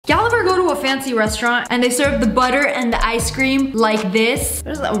Y'all ever go to a fancy restaurant and they serve the butter and the ice cream like this?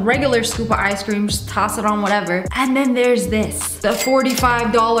 There's a regular scoop of ice cream, just toss it on whatever. And then there's this, the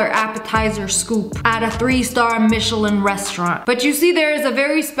 $45 appetizer scoop at a 3-star Michelin restaurant. But you see, there is a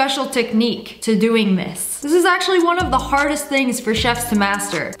very special technique to doing this. This is actually one of the hardest things for chefs to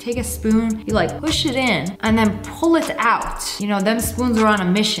master. Take a spoon, you like push it in, and then pull it out. You know, them spoons are on a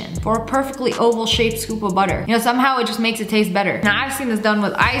mission for a perfectly oval shaped scoop of butter. You know, somehow it just makes it taste better. Now I've seen this done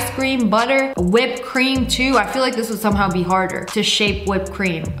with ice cream, butter, whipped cream too. I feel like this would somehow be harder to shape whipped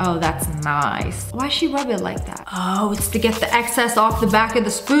cream. Oh, that's nice. Why she rub it like that? Oh, it's to get the excess off the back of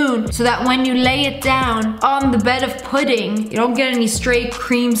the spoon so that when you lay it down on the bed of pudding, you don't get any stray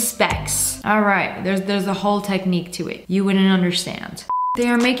cream specks. All right, there's a whole technique to it. You wouldn't understand. They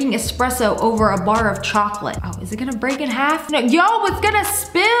are making espresso over a bar of chocolate. Oh, is it gonna break in half? No, yo, it's gonna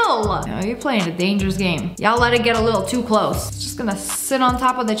spill! No, you're playing a dangerous game. Y'all let it get a little too close. It's just gonna sit on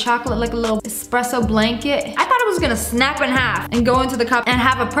top of the chocolate like a little espresso blanket. I thought it was gonna snap in half and go into the cup and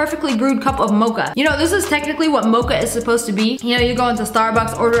have a perfectly brewed cup of mocha. You know, this is technically what mocha is supposed to be. You know, you go into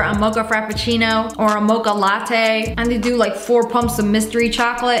Starbucks, order a mocha frappuccino or a mocha latte, and they do like 4 pumps of mystery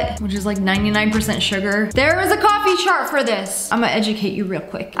chocolate, which is like 99% sugar. There is a coffee chart for this. I'm gonna educate you real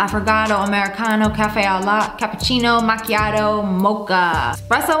quick. Affogato, Americano, cafe au lait, cappuccino, macchiato, mocha,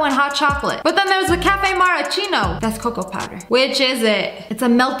 espresso, and hot chocolate. But then there's the cafe maraschino. That's cocoa powder. Which is it? It's a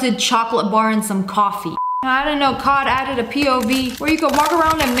melted chocolate bar and some coffee. I didn't know COD added a POV where you could walk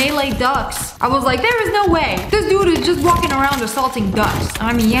around and melee ducks. I was like, there is no way. This dude is just walking around assaulting ducks.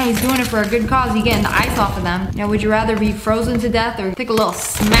 I mean, yeah, he's doing it for a good cause. He's getting the ice off of them. You know, would you rather be frozen to death or take a little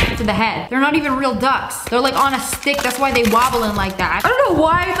smack to the head? They're not even real ducks. They're like on a stick. That's why they wobbling like that. I don't know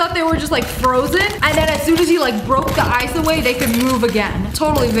why I thought they were just like frozen. And then as soon as he like broke the ice away, they could move again.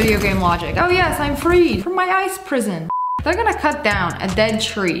 Totally video game logic. Oh yes, I'm freed from my ice prison. They're gonna cut down a dead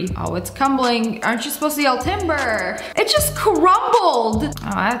tree. Oh, it's crumbling. Aren't you supposed to yell timber? It just crumbled. Oh,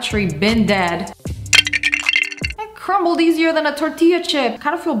 that tree been dead. It crumbled easier than a tortilla chip.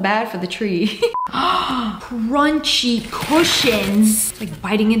 Kind of feel bad for the tree. Crunchy cushions. It's like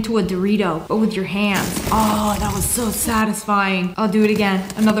biting into a Dorito, but with your hands. Oh, that was so satisfying. I'll do it again.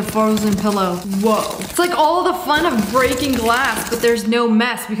 Another frozen pillow. Whoa. It's like all the fun of breaking glass, but there's no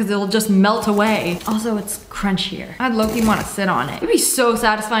mess because it'll just melt away. Also, it's crunchier. I'd low-key want to sit on it. It'd be so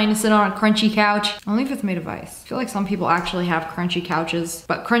satisfying to sit on a crunchy couch. Only if it's made of ice. I feel like some people actually have crunchy couches,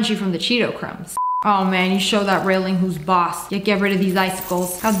 but crunchy from the Cheeto crumbs. Oh man, you show that railing who's boss. Yeah, get rid of these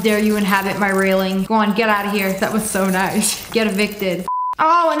icicles. How dare you inhabit my railing. Go on, get out of here. That was so nice. Get evicted.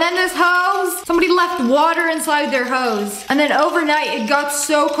 Oh, and then this hose. Somebody left water inside their hose. And then overnight, it got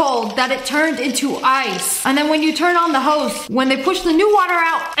so cold that it turned into ice. And then when you turn on the hose, when they push the new water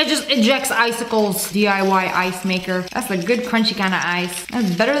out, it just ejects icicles. DIY ice maker. That's a good crunchy kind of ice.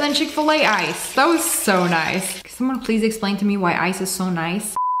 That's better than Chick-fil-A ice. That was so nice. Can someone please explain to me why ice is so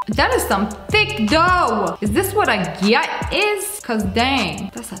nice? That is some thick dough. Is this what a gyat is? Cause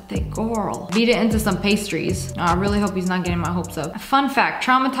dang, that's a thick girl. Beat it into some pastries. Oh, I really hope he's not getting my hopes up. A fun fact,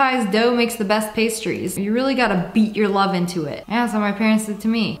 traumatized dough makes the best pastries. You really gotta beat your love into it. Yeah, that's what my parents did to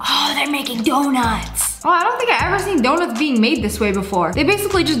me. Oh, they're making donuts. Oh, I don't think I ever seen donuts being made this way before. They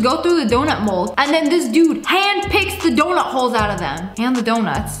basically just go through the donut mold and then this dude hand picks the donut holes out of them. And the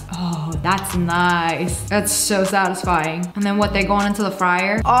donuts. Oh, that's nice. That's so satisfying. And then what, they going into the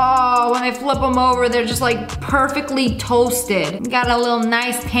fryer? Oh, when they flip them over, they're just like perfectly toasted. Got a little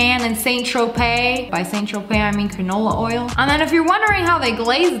nice tan in Saint Tropez. By Saint Tropez, I mean canola oil. And then if you're wondering how they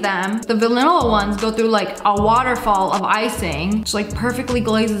glaze them, the vanilla ones go through like a waterfall of icing, which like perfectly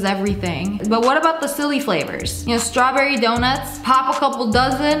glazes everything. But what about the silly flavors? You know, strawberry donuts, pop a couple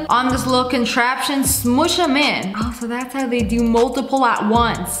dozen on this little contraption, smush them in. Oh, so that's how they do multiple at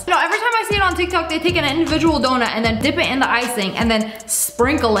once. You know, every time I see it on TikTok, they take an individual donut and then dip it in the icing and then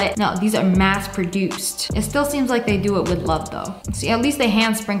sprinkle it. No, these are mass produced. It still seems like they do it with love though. See, at least they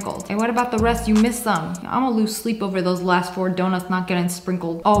hand sprinkled. Hey, what about the rest? You missed some. I'm gonna lose sleep over those last 4 donuts not getting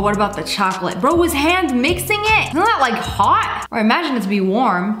sprinkled. Oh, what about the chocolate? Bro was hand mixing it. Isn't that like hot? Or imagine it to be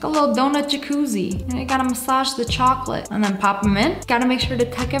warm. Like a little donut jacuzzi. And you gotta massage the chocolate and then pop them in. Gotta make sure to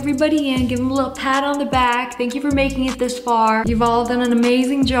tuck everybody in, give them a little pat on the back. Thank you for making it this far. You've all done an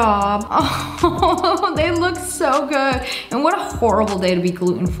amazing job. Oh, they look so good. And what a horrible day to be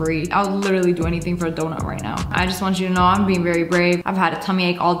gluten-free. I would literally do anything for a donut right now. I just want you to know I'm being very brave. I've had a tummy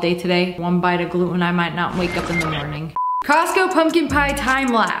ache all day today. One bite of gluten, I might not wake up in the morning. Costco pumpkin pie time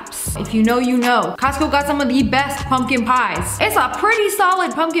lapse. If you know, you know. Costco got some of the best pumpkin pies. It's a pretty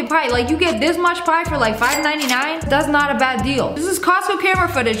solid pumpkin pie. Like, you get this much pie for like $5.99. That's not a bad deal. This is Costco camera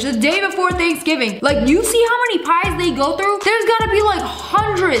footage the day before Thanksgiving. Like, you see how many pies they go through? There's gotta be like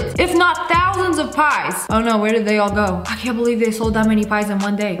hundreds, if not thousands of pies. Oh no, where did they all go? I can't believe they sold that many pies in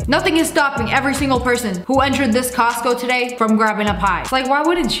one day. Nothing is stopping every single person who entered this Costco today from grabbing a pie. It's like, why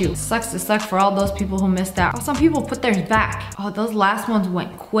wouldn't you? Sucks to suck for all those people who missed out. Some people put theirs back. Oh, those last ones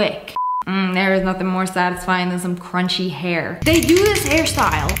went quick. There is nothing more satisfying than some crunchy hair. They do this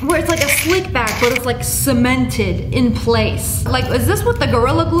hairstyle where it's like a slick back, but it's like cemented in place. Like, is this what the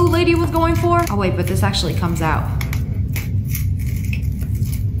Gorilla Glue lady was going for? Oh wait, but this actually comes out.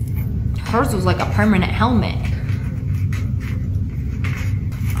 Hers was like a permanent helmet.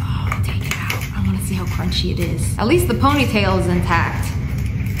 Oh, take it out. I want to see how crunchy it is. At least the ponytail is intact.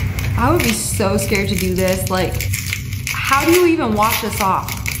 I would be so scared to do this. Like, how do you even wash this off?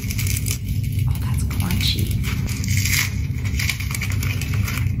 Oh, that's crunchy.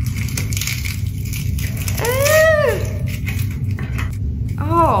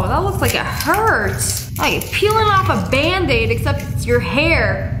 Oh, that looks like it hurts. Like peeling off a Band-Aid, except it's your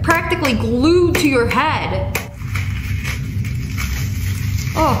hair practically glued to your head.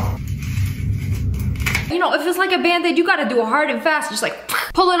 Oh. You know, if it's like a Band-Aid, you gotta do it hard and fast. Just like,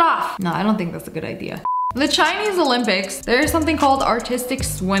 pull it off. No, I don't think that's a good idea. The Chinese Olympics, there's something called artistic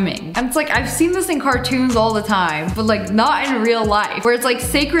swimming. And it's like, I've seen this in cartoons all the time, but like not in real life, where it's like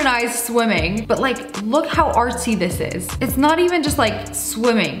synchronized swimming. But like, look how artsy this is. It's not even just like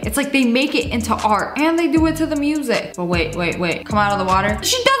swimming. It's like they make it into art and they do it to the music. But wait, come out of the water.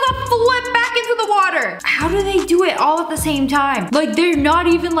 She does a flip back into the water. How do they do it all at the same time? Like, they're not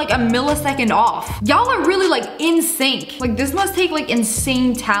even like a millisecond off. Y'all are really like in sync. Like, this must take like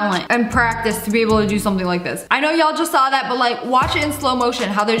insane talent and practice to be able to do something like this. I know y'all just saw that, but like, watch it in slow motion,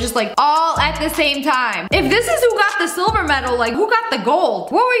 how they're just like all at the same time. If this is who got the silver medal, like who got the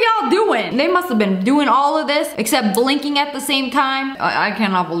gold? What were y'all doing? They must have been doing all of this except blinking at the same time. I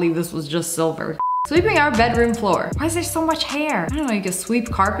cannot believe this was just silver. Sweeping our bedroom floor. Why is there so much hair? I don't know, you can sweep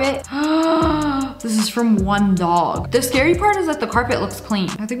carpet. This is from one dog. The scary part is that the carpet looks clean.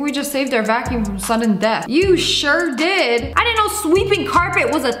 I think we just saved our vacuum from sudden death. You sure did. I didn't know sweeping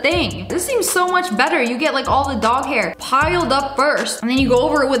carpet was a thing. This seems so much better. You get like all the dog hair piled up first, and then you go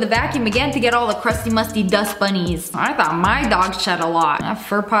over it with a vacuum again to get all the crusty, musty dust bunnies. I thought my dogs shed a lot. That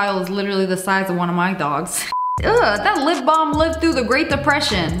fur pile is literally the size of one of my dogs. Ugh, that lip balm lived through the Great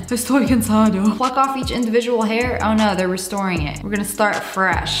Depression. Estoy cansado. Pluck off each individual hair. Oh no, they're restoring it. We're gonna start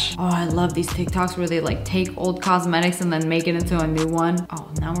fresh. Oh, I love these TikToks where they like take old cosmetics and then make it into a new one. Oh,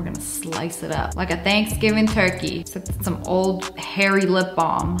 now we're gonna slice it up. Like a Thanksgiving turkey, except it's some old hairy lip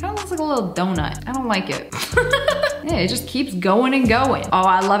balm. Kinda looks like a little donut. I don't like it. Yeah, it just keeps going and going. Oh,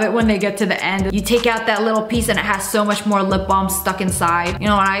 I love it when they get to the end. You take out that little piece and it has so much more lip balm stuck inside. You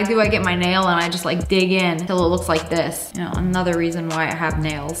know what I do? I get my nail and I just like dig in till it looks like this. You know, another reason why I have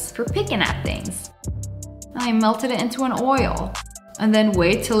nails. For picking at things. I melted it into an oil. And then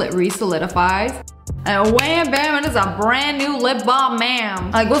wait till it re-solidifies. And wham bam, it is a brand new lip balm,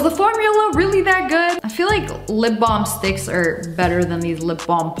 ma'am. Like, was the formula really that good? I feel like lip balm sticks are better than these lip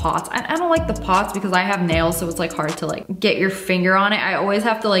balm pots. I don't like the pots because I have nails, so it's like hard to like get your finger on it. I always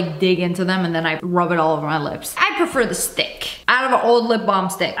have to like dig into them and then I rub it all over my lips. I prefer the stick out of an old lip balm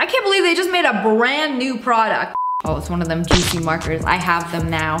stick. I can't believe they just made a brand new product. Oh, it's one of them juicy markers. I have them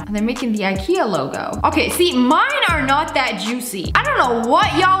now. And they're making the IKEA logo. Okay, see, mine are not that juicy. I don't know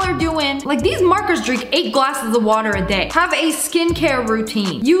what y'all are doing. Like, these markers drink 8 glasses of water a day. Have a skincare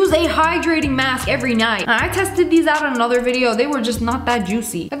routine. Use a hydrating mask every night. And I tested these out in another video. They were just not that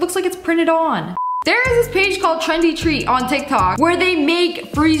juicy. It looks like it's printed on. There is this page called Trendy Treat on TikTok where they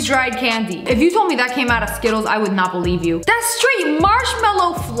make freeze-dried candy. If you told me that came out of Skittles, I would not believe you. That's straight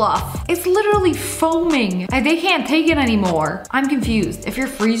marshmallow fluff. It's literally foaming. Like, they can't take it anymore. I'm confused. If you're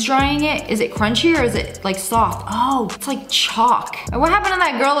freeze-drying it, is it crunchy or is it like soft? Oh, it's like chalk. And what happened to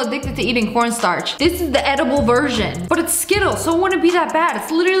that girl addicted to eating cornstarch? This is the edible version, but it's Skittles, so it wouldn't be that bad.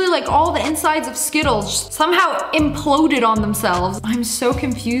 It's literally like all the insides of Skittles somehow imploded on themselves. I'm so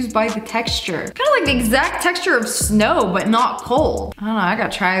confused by the texture. Kind of like the exact texture of snow, but not cold. I don't know, I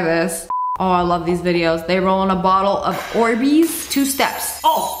gotta try this. Oh, I love these videos. They roll in a bottle of Orbeez, 2 steps.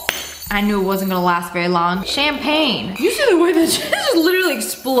 Oh, I knew it wasn't gonna last very long. Champagne. You see the way that just literally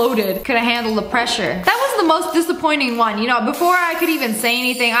exploded. Couldn't handle the pressure. That was the most disappointing one. You know, before I could even say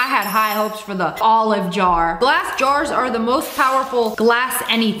anything, I had high hopes for the olive jar. Glass jars are the most powerful glass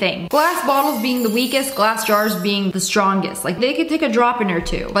anything. Glass bottles being the weakest, glass jars being the strongest. Like, they could take a drop in or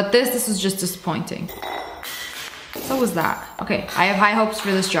two. But this is just disappointing. So was that. Okay, I have high hopes for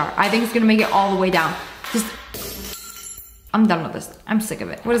this jar. I think it's gonna make it all the way down. Just, I'm done with this. I'm sick of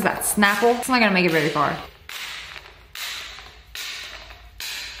it. What is that, Snapple? It's not gonna make it very far.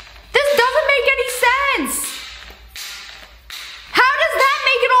 This doesn't make any sense. How does that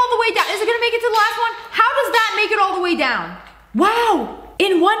make it all the way down? Is it gonna make it to the last one? How does that make it all the way down? Wow,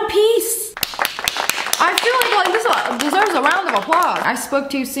 in one piece. I feel like this deserves a round of applause. I spoke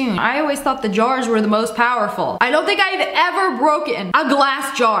too soon. I always thought the jars were the most powerful. I don't think I've ever broken a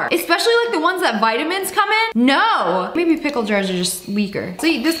glass jar, especially like the ones that vitamins come in. No, maybe pickle jars are just weaker.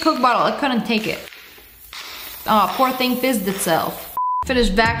 See, this Coke bottle, I couldn't take it. Oh, poor thing fizzed itself.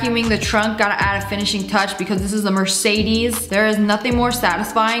 Finished vacuuming the trunk, gotta add a finishing touch because this is a Mercedes. There is nothing more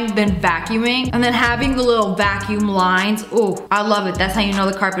satisfying than vacuuming and then having the little vacuum lines. Oh, I love it. That's how you know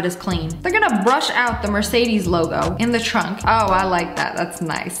the carpet is clean. They're gonna brush out the Mercedes logo in the trunk. Oh, I like that. That's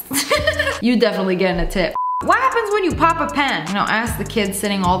nice. You definitely getting a tip. What happens when you pop a pen? You know, ask the kids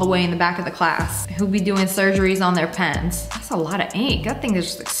sitting all the way in the back of the class who'll be doing surgeries on their pens. That's a lot of ink. That thing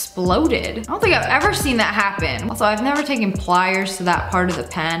just exploded. I don't think I've ever seen that happen. Also, I've never taken pliers to that part of the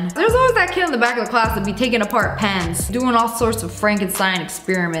pen. There's always that kid in the back of the class that'd be taking apart pens, doing all sorts of Frankenstein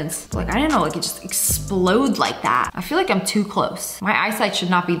experiments. Like, I didn't know, like, it just explodes like that. I feel like I'm too close. My eyesight should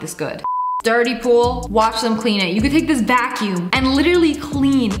not be this good. Dirty pool, watch them clean it. You could take this vacuum and literally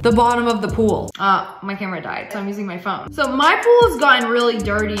clean the bottom of the pool. My camera died, so I'm using my phone. So my pool has gotten really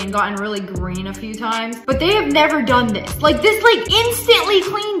dirty and gotten really green a few times, but they have never done this. Like this like instantly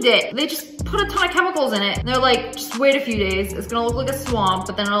cleaned it. They just put a ton of chemicals in it. And they're like, just wait a few days. It's gonna look like a swamp,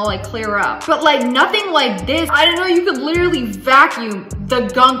 but then it'll like clear up. But like nothing like this. I didn't know you could literally vacuum the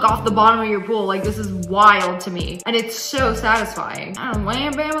gunk off the bottom of your pool. Like this is wild to me. And it's so satisfying. I don't know,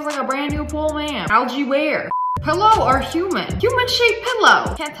 Wham Bam is like a brand new pool, man. How'd you wear? Pillow or human? Human-shaped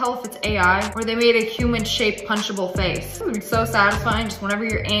pillow. Can't tell if it's AI or they made a human-shaped punchable face. This would be so satisfying. Just whenever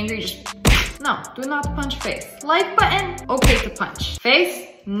you're angry, just no, do not punch face. Like button, okay to punch. Face,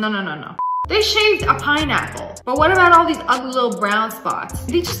 no, no, no, no. They shaved a pineapple, but what about all these ugly little brown spots?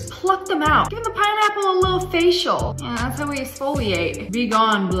 They just plucked them out. Give the pineapple a little facial. Yeah, that's how we exfoliate. Be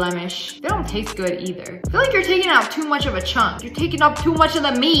gone, blemish. They don't taste good either. I feel like you're taking out too much of a chunk. You're taking up too much of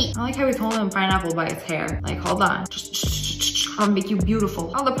the meat. I like how we told him pineapple by its hair. Like, hold on. I'll make you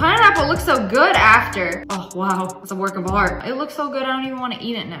beautiful. Oh, the pineapple looks so good after. Oh, wow. It's a work of art. It looks so good, I don't even want to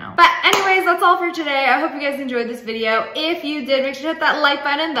eat it now. But anyways, that's all for today. I hope you guys enjoyed this video. If you did, make sure to hit that like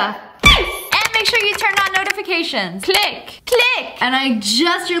button in the and make sure you turn on notifications. Click, click. And I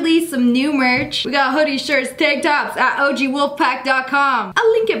just released some new merch. We got hoodies, shirts, tank tops at ogwolfpack.com.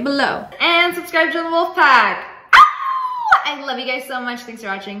 I'll link it below. And subscribe to the Wolfpack. Ow! I love you guys so much. Thanks for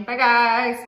watching. Bye, guys.